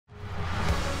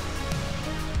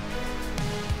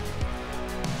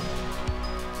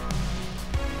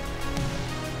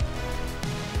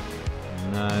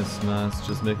Nice, nice.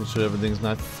 Just making sure everything's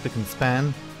not spick and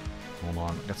span. Hold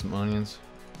on, got some onions.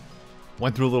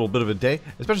 Went through a little bit of a day,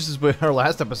 especially since our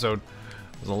last episode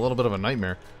was a little bit of a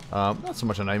nightmare. Not so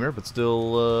much a nightmare, but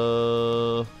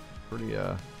still pretty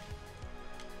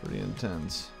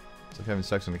intense. It's like having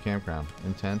sex in a campground.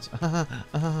 Intense.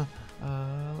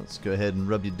 Let's go ahead and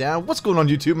rub you down. What's going on,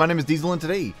 YouTube? My name is Diesel, and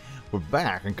today we're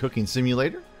back in Cooking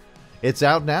Simulator. It's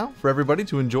out now for everybody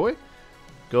to enjoy.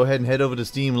 Go ahead and head over to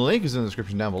Steam. Link is in the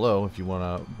description down below. If you want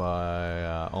to,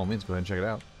 by all means, go ahead and check it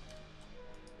out.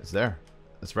 It's there.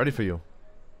 It's ready for you.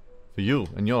 For you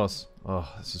and yours. Oh,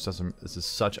 this is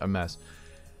such a mess.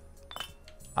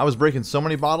 I was breaking so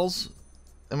many bottles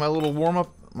in my little warm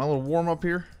up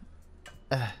here.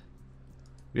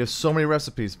 We have so many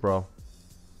recipes, bro.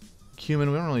 Cumin,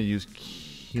 we don't really use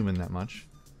cumin that much.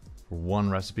 For one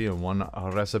recipe and one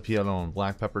recipe alone.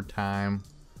 Black pepper, thyme.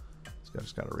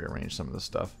 Just gotta rearrange some of this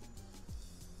stuff.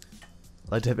 I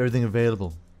like to have everything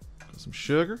available. Got some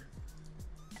sugar.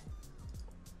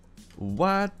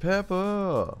 White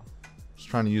pepper. Just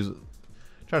trying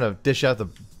to dish out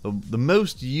the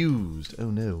most used. Oh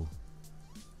no.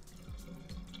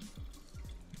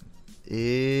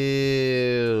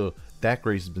 Ew. That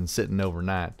grease has been sitting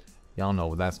overnight. Y'all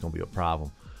know that's gonna be a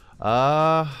problem.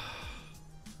 I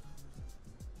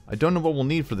don't know what we'll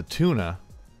need for the tuna.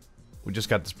 We just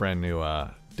got this brand new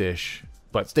dish.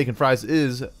 But steak and fries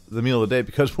is the meal of the day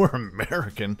because we're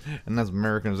American. And as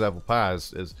American as apple pie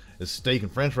is steak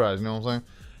and french fries, you know what I'm saying?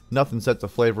 Nothing sets the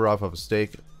flavor off of a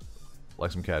steak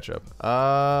like some ketchup.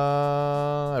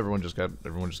 Everyone just gagged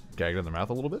in their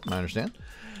mouth a little bit, and I understand.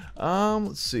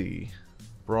 Let's see.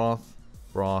 Broth.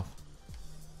 We're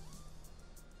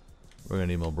gonna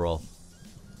need more broth.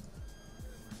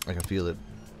 I can feel it.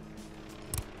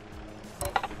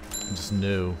 I just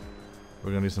knew. We're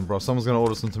gonna need some broth. Someone's gonna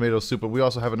order some tomato soup, but we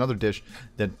also have another dish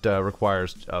that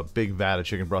requires a big vat of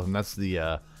chicken broth, and that's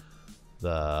the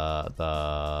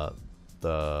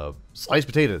sliced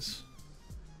potatoes.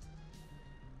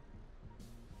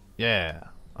 Yeah.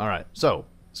 All right. So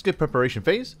skip preparation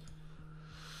phase.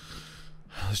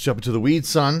 Let's jump into the weeds,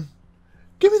 son.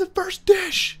 Give me the first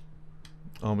dish.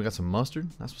 Oh, we got some mustard.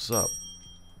 That's what's up.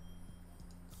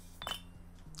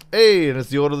 Hey, and it's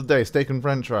the order of the day: steak and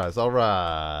french fries. All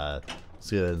right. Let's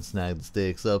go ahead and snag the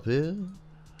steaks up here.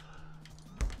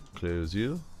 Close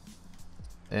you.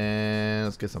 And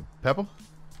let's get some pepper.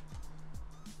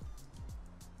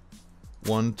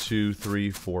 1, 2,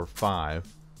 3, 4,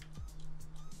 5.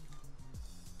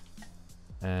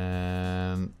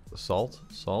 And salt.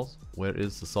 Where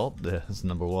is the salt? There's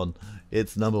number 1.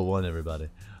 It's number 1, everybody.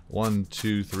 1,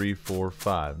 2, 3, 4,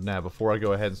 5. Now, before I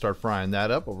go ahead and start frying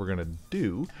that up, what we're gonna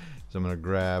do is I'm gonna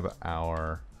grab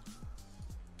our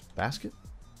basket.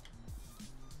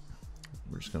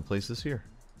 We're just gonna place this here.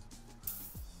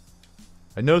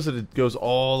 I notice that it goes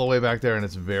all the way back there, and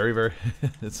it's very, very.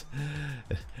 It's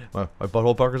my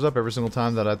butthole puckers up every single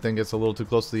time that I think it's a little too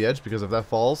close to the edge, because if that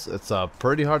falls, it's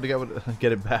pretty hard to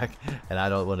get it back, and I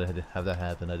don't want to have that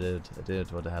happen. I did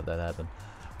want to have that happen.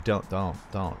 Don't.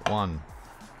 One.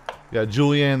 We got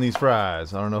Julianne these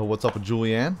fries. I don't know what's up with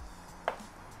Julianne.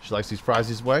 She likes these fries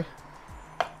this way,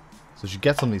 so she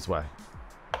gets them this way.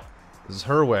 This is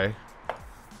her way,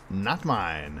 not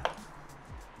mine.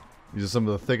 These are some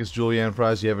of the thickest Julianne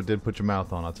fries you ever did put your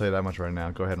mouth on. I'll tell you that much right now.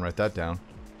 Go ahead and write that down.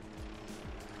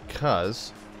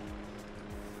 Because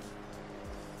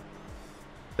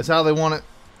it's how they want it.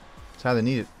 It's how they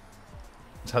need it.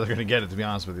 It's how they're going to get it, to be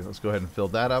honest with you. Let's go ahead and fill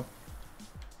that up.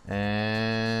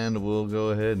 And we'll go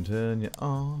ahead and turn you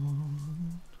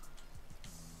on.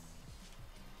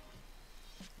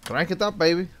 Crank it up,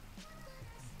 baby.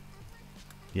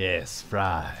 Yes,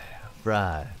 fry.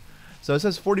 So it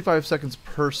says 45 seconds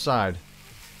per side.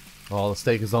 Oh, the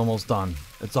steak is almost done.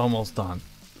 It's almost done.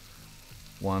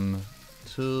 1,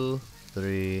 2,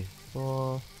 3,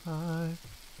 4, 5.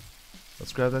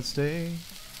 Let's grab that steak.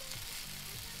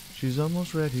 She's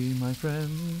almost ready, my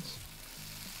friends.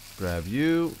 Grab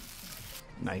you.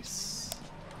 Nice.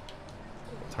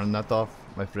 Turn that off,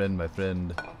 my friend.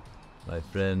 I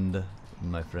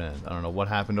don't know what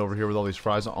happened over here with all these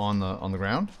fries on the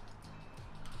ground.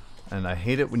 And I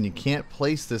hate it when you can't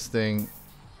place this thing,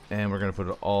 and we're going to put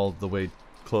it all the way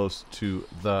close to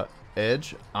the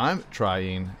edge. I'm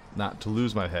trying not to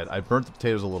lose my head. I burnt the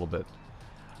potatoes a little bit.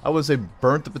 I would say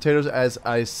burnt the potatoes as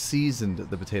I seasoned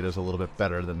the potatoes a little bit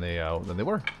better than they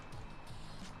were.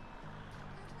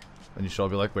 And you should all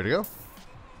be like, way to go.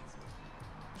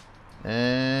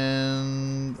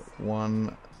 And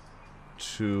 1,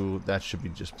 2, that should be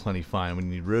just plenty fine. We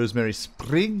need rosemary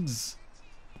sprigs.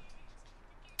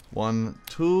 1,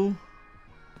 2.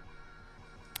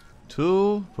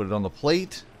 2. Put it on the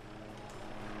plate.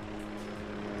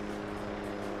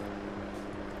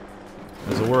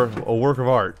 It's a work of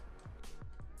art.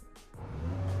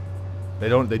 They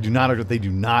do not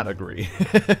agree.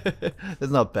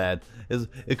 That's not bad.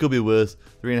 It could be worse.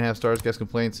 3.5 stars. Guest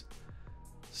complaints.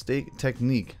 Steak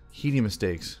technique. Heating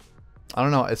mistakes. I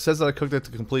don't know. It says that I cooked it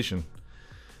to completion.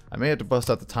 I may have to bust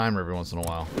out the timer every once in a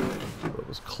while. But it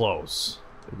was close.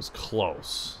 It was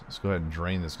close. Let's go ahead and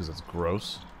drain this because it's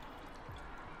gross.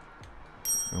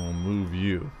 And we'll move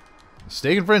you.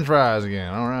 Steak and french fries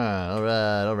again. Alright,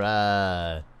 alright,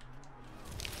 alright.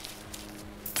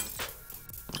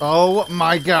 Oh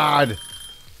my god.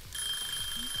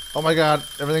 Oh my god.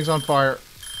 Everything's on fire.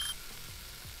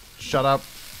 Shut up.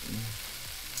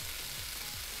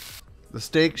 The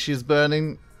steak, she's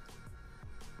burning.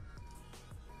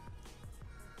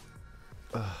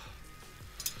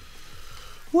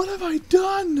 What have I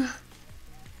done?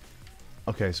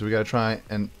 Okay, so we gotta try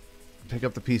and pick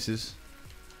up the pieces.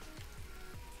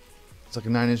 It's like a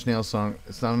 9 Inch Nails song.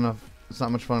 It's not enough. It's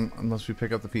not much fun unless we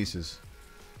pick up the pieces.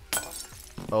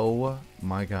 Oh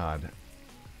my god.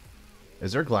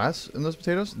 Is there glass in those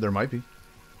potatoes? There might be.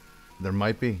 There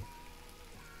might be.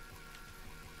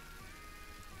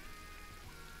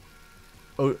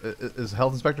 Oh, is the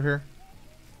health inspector here?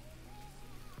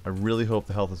 I really hope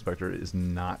the health inspector is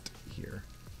not here.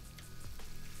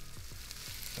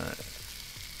 Alright.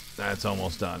 That's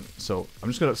almost done. So, I'm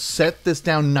just going to set this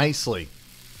down nicely.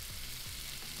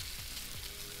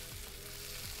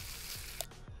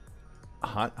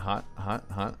 Hot, hot, hot,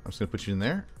 hot. I'm just going to put you in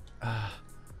there.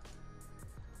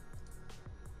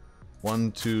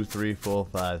 1, 2, 3, 4,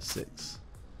 5, 6.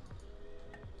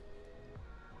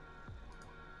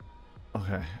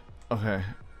 Okay. Okay.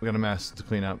 We got a mess to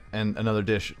clean up and another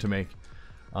dish to make.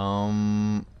 We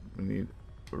need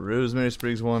rosemary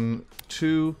sprigs 1,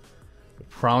 2.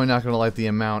 Probably not going to like the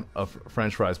amount of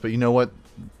French fries, but you know what?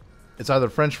 It's either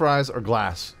French fries or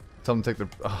glass. Tell them to take the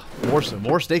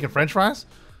more steak and French fries.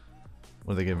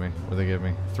 What do they give me? What do they give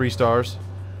me? 3 stars.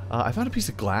 I found a piece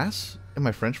of glass in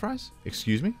my French fries.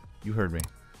 Excuse me? You heard me.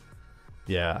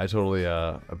 Yeah, I totally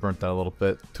I burnt that a little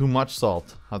bit. Too much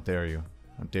salt. How dare you?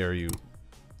 How dare you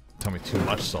tell me too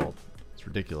much salt? It's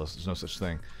ridiculous. There's no such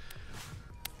thing.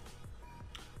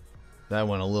 That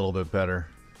went a little bit better.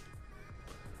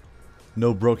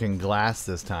 No broken glass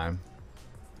this time.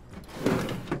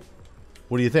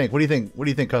 What do you think? What do you think? What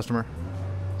do you think, customer?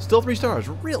 Still 3 stars.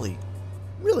 Really?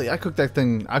 Really? I cooked that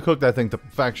thing to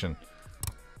perfection.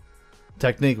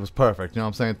 Technique was perfect. You know what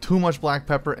I'm saying? Too much black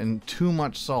pepper and too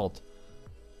much salt.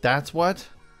 That's what?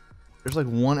 There's like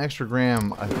 1 extra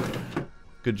gram.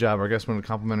 Good job. I guess when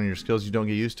complimenting your skills, you don't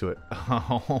get used to it.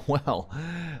 Oh, well.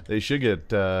 They should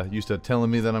get used to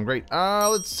telling me that I'm great.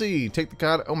 Let's see. Take the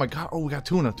cod. Oh, my God. Oh, we got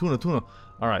tuna. Tuna, tuna.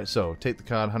 All right, so take the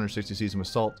cod, 160 seasoned with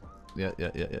salt. Yeah.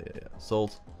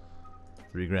 Salt.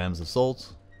 3 grams of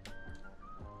salt.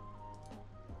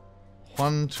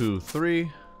 1, 2,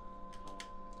 3.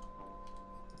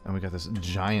 And we got this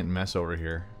giant mess over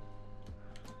here.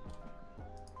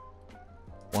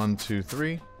 1, 2,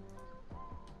 3. 3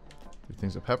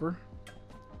 things of pepper.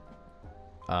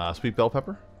 Sweet bell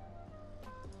pepper.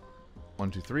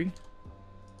 1, 2, 3.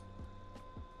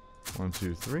 1,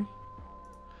 2, 3.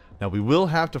 Now we will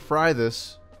have to fry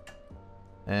this.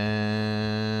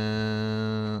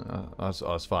 And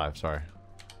it's 5. Sorry.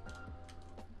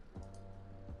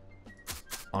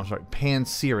 I'm sorry. Pan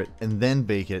sear it and then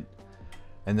bake it.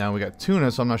 And now we got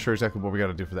tuna, so I'm not sure exactly what we got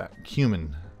to do for that.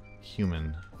 Cumin.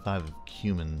 5 of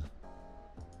cumin.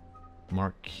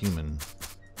 Mark cumin.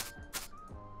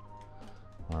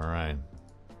 Alright.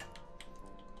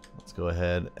 Let's go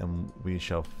ahead and we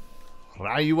shall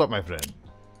fry you up, my friend.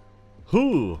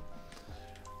 Whoo!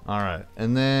 Alright,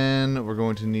 and then we're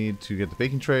going to need to get the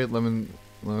baking tray, lemon,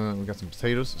 we got some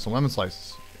potatoes, some lemon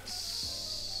slices.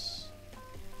 Yes.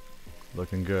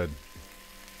 Looking good.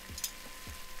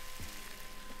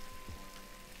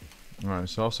 Alright,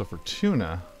 so also for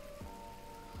tuna,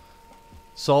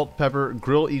 salt, pepper,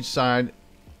 grill each side,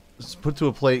 put to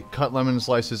a plate, cut lemon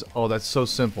slices. Oh, that's so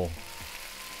simple.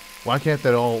 Why can't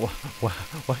that all?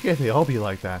 Why can't they all be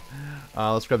like that?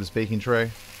 Let's grab this baking tray.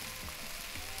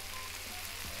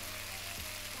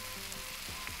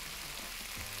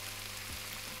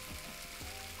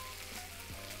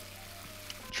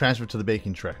 Transfer to the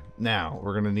baking tray. Now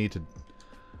we're gonna need to.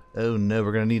 Oh no,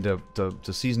 we're gonna need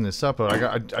to season this up.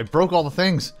 But I broke all the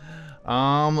things.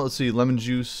 Let's see. Lemon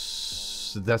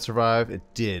juice. Did that survive? It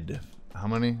did. How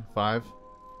many? 5?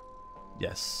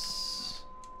 Yes.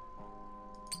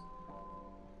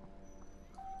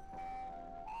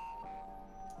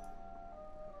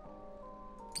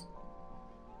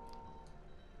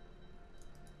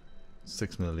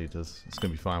 6 milliliters. It's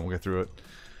gonna be fine. We'll get through it.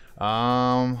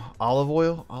 Olive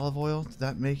oil. Olive oil. Did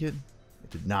that make it? It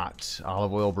did not.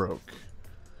 Olive oil broke.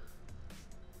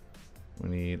 We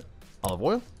need olive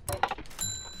oil.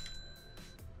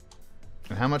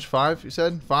 And how much? 5? You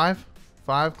said 5.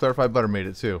 5. Clarified butter made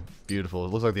it too. Beautiful. It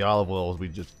looks like the olive oil we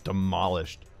just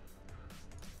demolished.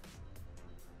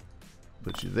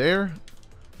 Put you there.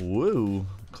 Woo.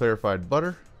 Clarified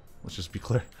butter. Let's just be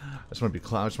clear. I just want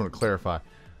to clarify.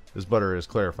 This butter is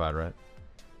clarified, right?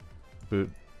 Boot.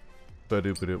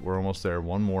 Ba-doop-a-doop. We're almost there.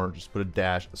 One more. Just put a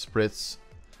dash, a spritz.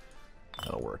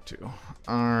 That'll work too.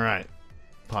 Alright.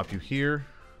 Pop you here.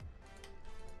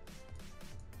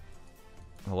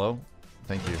 Hello?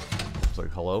 Thank you. It's like,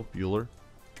 hello, Bueller.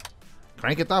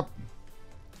 Crank it up.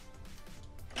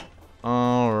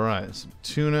 Alright. So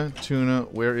tuna, tuna.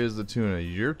 Where is the tuna?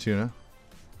 Your tuna.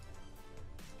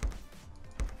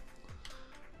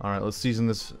 Alright, let's season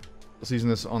this. Season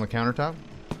this on the countertop.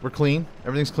 We're clean.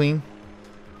 Everything's clean.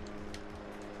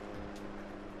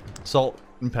 Salt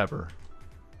and pepper.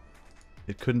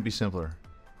 It couldn't be simpler.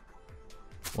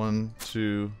 1,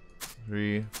 2,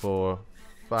 3, 4,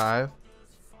 5.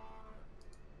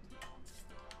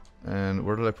 And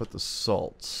where did I put the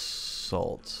salt?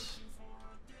 Salt.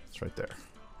 It's right there.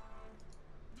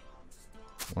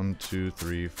 1, 2,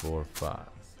 3, 4, 5.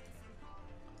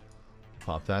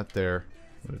 Pop that there.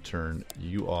 I'm going to turn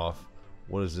you off.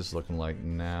 What is this looking like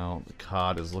now? The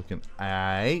cod is looking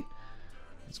aight.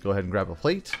 Let's go ahead and grab a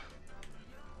plate.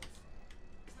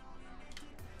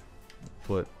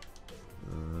 Put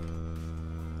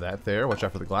that there. Watch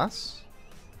out for the glass.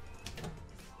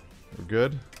 We're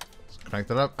good. Let's crank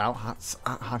that up. Out.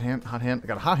 Hot hand. Hot hand. I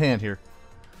got a hot hand here.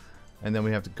 And then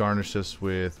we have to garnish this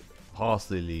with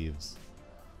parsley leaves.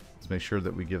 Let's make sure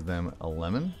that we give them a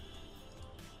lemon.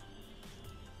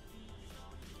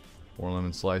 4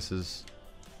 lemon slices.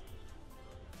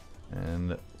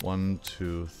 And 1,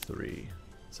 2, 3.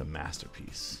 It's a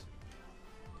masterpiece.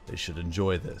 They should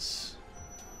enjoy this.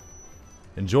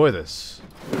 Enjoy this.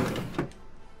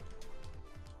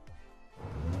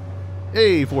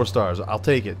 Hey, 4 stars. I'll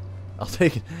take it. I'll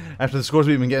take it. After the scores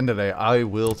we've been getting today, I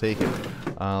will take it.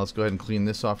 Let's go ahead and clean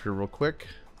this off here real quick.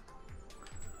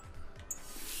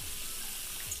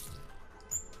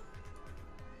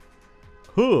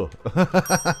 Huh.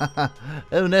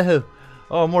 Oh no.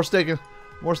 Oh, more steak and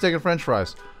french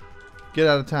fries. Get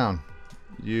out of town.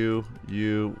 You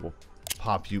will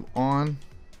pop you on.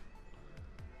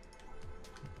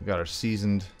 We got our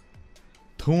seasoned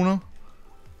tuna.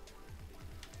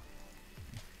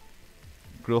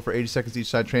 Grill for 80 seconds each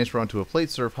side. Transfer onto a plate.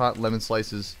 Serve hot. Lemon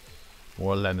slices.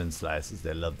 More lemon slices.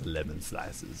 They love the lemon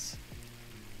slices.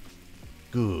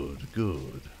 Good,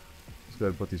 good. Let's go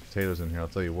ahead and put these potatoes in here. I'll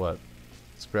tell you what.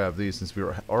 Let's grab these since we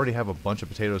already have a bunch of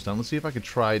potatoes done. Let's see if I could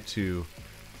try to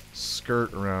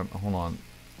skirt around. Hold on.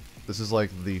 This is like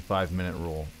the 5-minute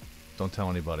rule. Don't tell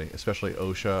anybody, especially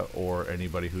OSHA or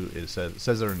anybody who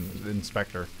says they're an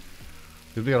inspector.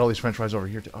 Because we got all these french fries over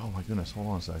here too. Oh my goodness, hold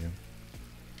on a second.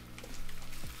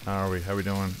 How are we? How are we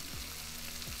doing?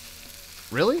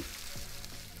 Really?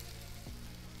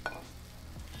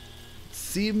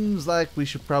 Seems like we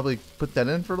should probably put that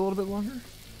in for a little bit longer.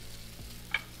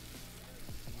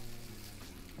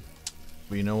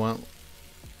 But you know what?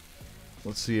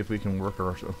 Let's see if we can work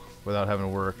without having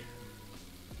to work.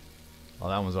 Oh,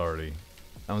 that one's already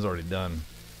done.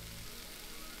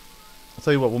 I'll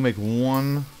tell you what, we'll make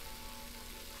one.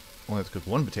 Only have to cook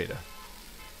one potato.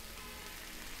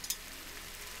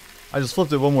 I just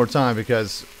flipped it one more time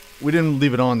because we didn't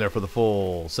leave it on there for the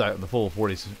full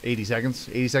 80 seconds.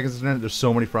 80 seconds in there. There's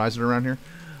so many fries that are around here.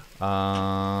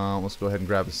 Let's go ahead and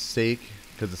grab a steak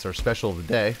because it's our special of the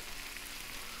day.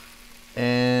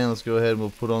 And let's go ahead and we'll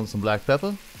put on some black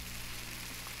pepper.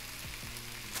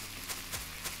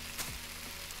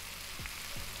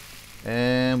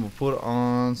 And we'll put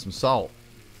on some salt.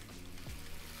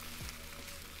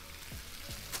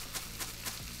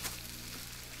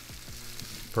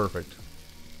 Perfect.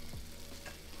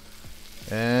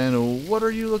 And what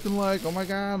are you looking like? Oh my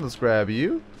god, let's grab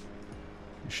you.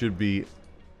 You should be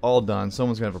all done.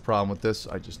 Someone's gonna have a problem with this.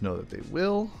 I just know that they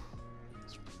will.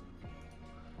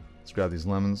 Let's grab these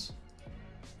lemons.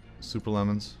 Super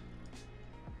lemons.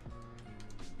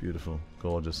 Beautiful.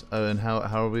 Gorgeous. And how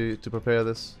are we to prepare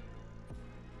this?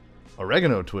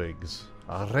 Oregano twigs.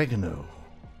 Oregano.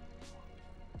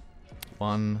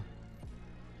 1,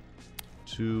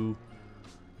 2.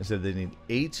 I said they need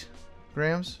 8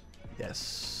 grams.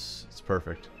 Yes, it's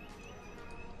perfect.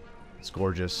 It's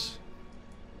gorgeous.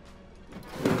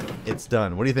 It's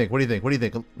done. What do you think? What do you think? What do you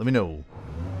think? Let me know.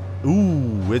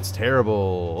 Ooh, it's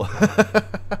terrible.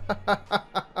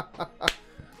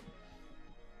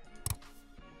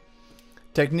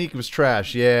 Technique was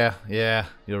trash. Yeah,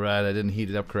 you're right. I didn't heat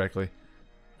it up correctly.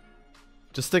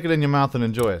 Just stick it in your mouth and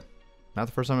enjoy it. Not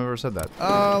the first time I've ever said that.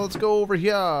 Let's go over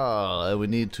here. We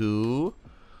need to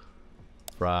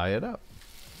fry it up.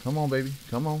 Come on, baby.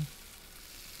 Come on.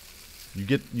 You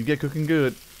get cooking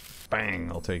good.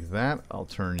 Bang. I'll take that. I'll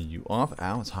turn you off.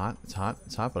 Ow, it's hot. It's hot.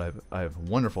 It's hot, but I have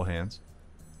wonderful hands.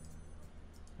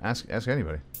 Ask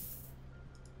anybody.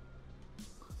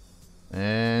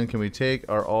 And can we take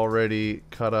our already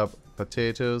cut up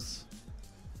potatoes?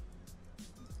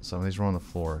 Some of these are on the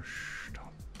floor. Shh,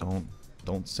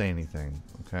 don't say anything,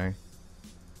 okay?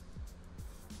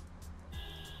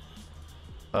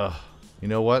 You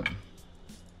know what?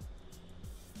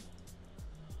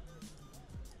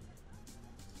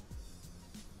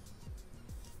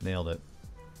 Nailed it.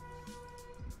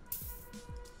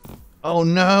 Oh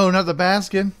no, not the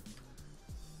basket.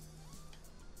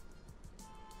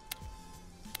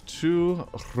 2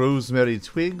 rosemary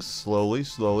twigs, slowly,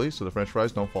 so the french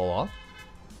fries don't fall off.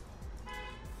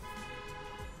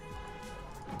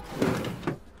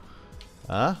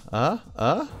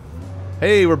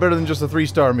 Hey, we're better than just a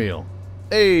 3-star meal.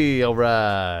 Hey,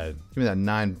 alright. Give me that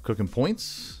 9 cooking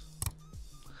points.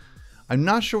 I'm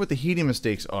not sure what the heating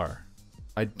mistakes are.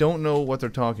 I don't know what they're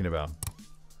talking about.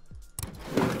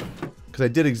 Because I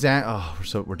did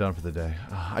we're done for the day.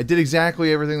 I did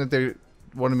exactly everything that they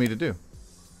wanted me to do.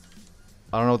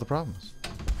 I don't know what the problem is.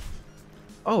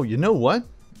 Oh, you know what?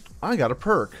 I got a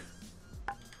perk.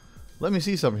 Let me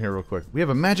see something here real quick. We have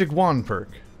a magic wand perk.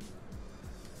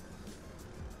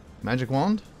 Magic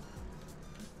wand?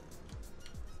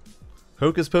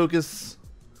 Hocus pocus.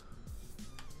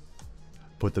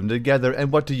 Put them together,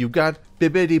 and what do you got?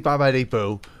 Bibbidi bobbidi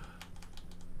boo.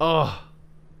 Oh,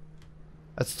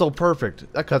 that's so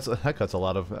perfect. That cuts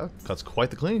quite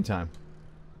the cleaning time.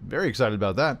 Very excited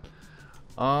about that.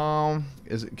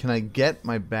 Can I get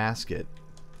my basket?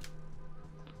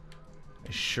 I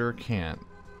sure can't.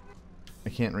 I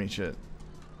can't reach it.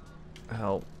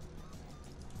 Help.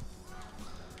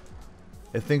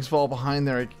 If things fall behind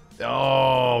there,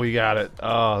 oh, we got it.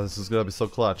 Oh, this is gonna be so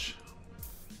clutch.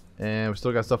 And we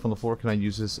still got stuff on the floor. Can I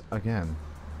use this again?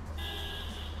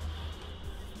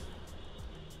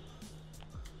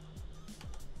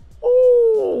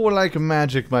 Oh, like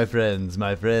magic, my friends,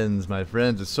 my friends, my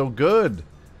friends. It's so good.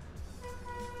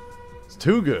 It's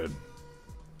too good.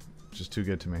 Just too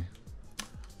good to me.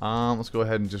 Let's go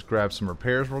ahead and just grab some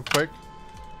repairs real quick.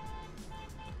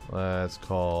 Let's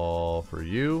call for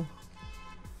you.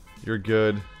 You're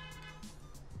good.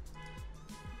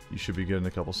 You should be good in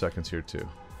a couple seconds here too.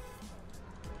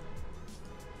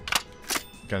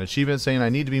 Got an achievement saying I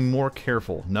need to be more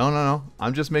careful. No.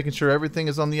 I'm just making sure everything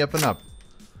is on the up and up.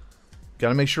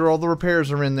 Gotta make sure all the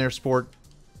repairs are in there, sport.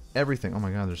 Everything. Oh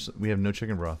my god, we have no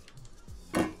chicken broth.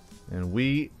 And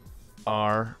we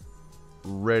are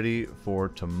ready for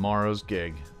tomorrow's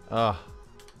gig. What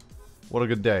a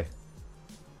good day.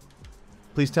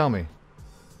 Please tell me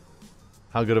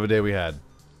how good of a day we had.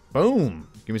 Boom!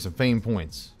 Give me some fame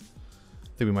points. I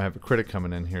think we might have a critic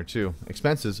coming in here too.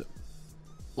 Expenses.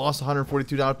 Lost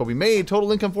 $142, but we made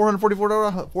total income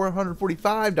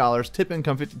 $445. Tip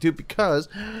income $52 because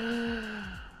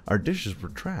our dishes were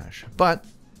trash. But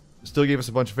still gave us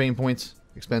a bunch of fame points,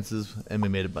 expenses, and we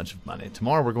made a bunch of money.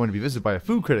 Tomorrow we're going to be visited by a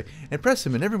food critic and press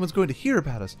him, and everyone's going to hear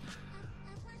about us.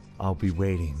 I'll be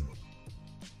waiting.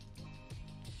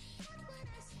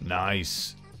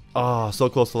 Nice. Oh, so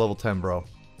close to level 10, bro.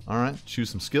 Alright, choose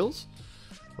some skills.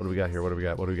 What do we got here? What do we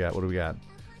got? What do we got? What do we got?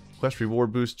 Quest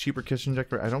reward boost, cheaper kitchen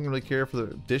decorator. I don't really care for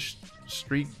the dish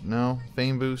streak. No.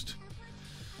 Fame boost.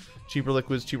 Cheaper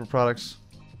liquids, cheaper products.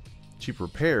 Cheaper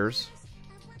repairs.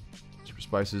 Cheaper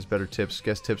spices, better tips.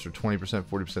 Guest tips are 20%, 40%,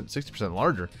 60%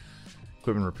 larger.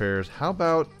 Equipment repairs. How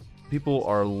about people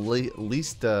are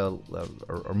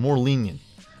are more lenient?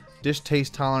 Dish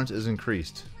taste tolerance is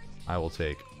increased. I will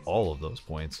take all of those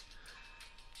points.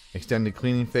 Extended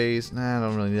cleaning phase. Nah, I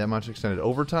don't really need that much. Extended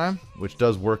overtime, which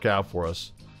does work out for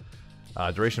us.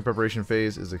 Duration of preparation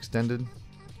phase is extended.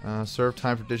 Serve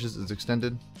time for dishes is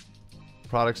extended.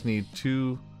 Products need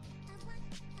 2.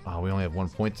 Oh, we only have 1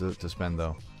 point to spend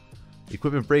though.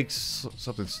 Equipment breaks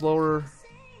something slower.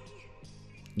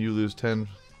 You lose 10.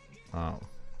 Oh.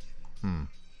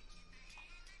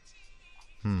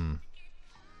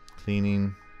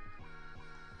 Cleaning.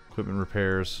 Equipment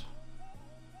repairs.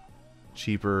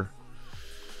 Cheaper.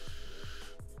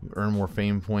 Earn more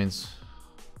fame points.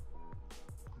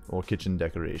 Or kitchen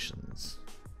decorations.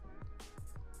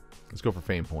 Let's go for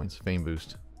fame points. Fame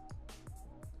boost.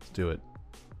 Let's do it.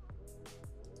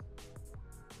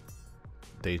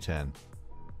 Day 10.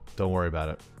 Don't worry about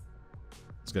it.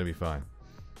 It's gonna be fine.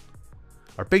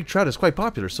 Our baked trout is quite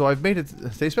popular, so I've made it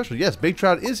stay special. Yes, baked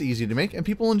trout is easy to make, and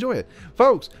people enjoy it.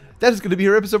 Folks, that is going to be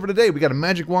our episode for today. We got a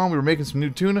magic wand. We were making some new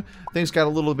tuna. Things got a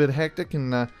little bit hectic,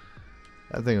 and that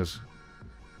thing was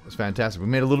fantastic. We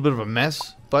made a little bit of a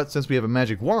mess, but since we have a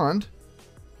magic wand,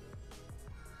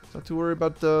 not to worry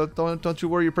about. Don't you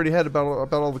worry your pretty head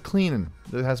about all the cleaning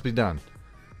that has to be done.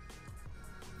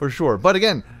 For sure. But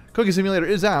again, Cooking Simulator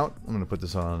is out. I'm gonna put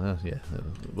this on. Yeah,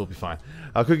 we'll be fine.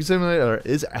 Cooking Simulator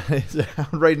is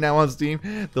out right now on Steam.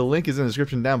 The link is in the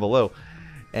description down below.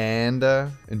 And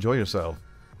enjoy yourself.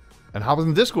 And hop in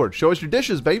the Discord. Show us your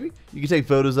dishes, baby. You can take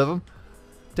photos of them.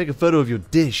 Take a photo of your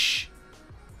dish.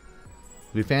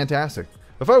 It'll be fantastic.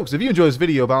 But folks, if you enjoy this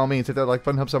video, by all means, hit that like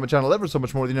button, helps out my channel ever so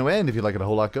much more than you know. And if you like it a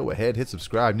whole lot, go ahead, hit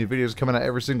subscribe. New videos coming out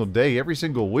every single day, every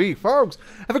single week. Folks,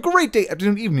 have a great day,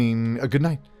 afternoon, evening, a good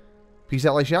night. Peace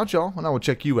out, like shout, y'all, and I will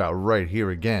check you out right here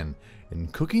again in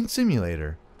Cooking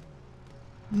Simulator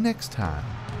next time.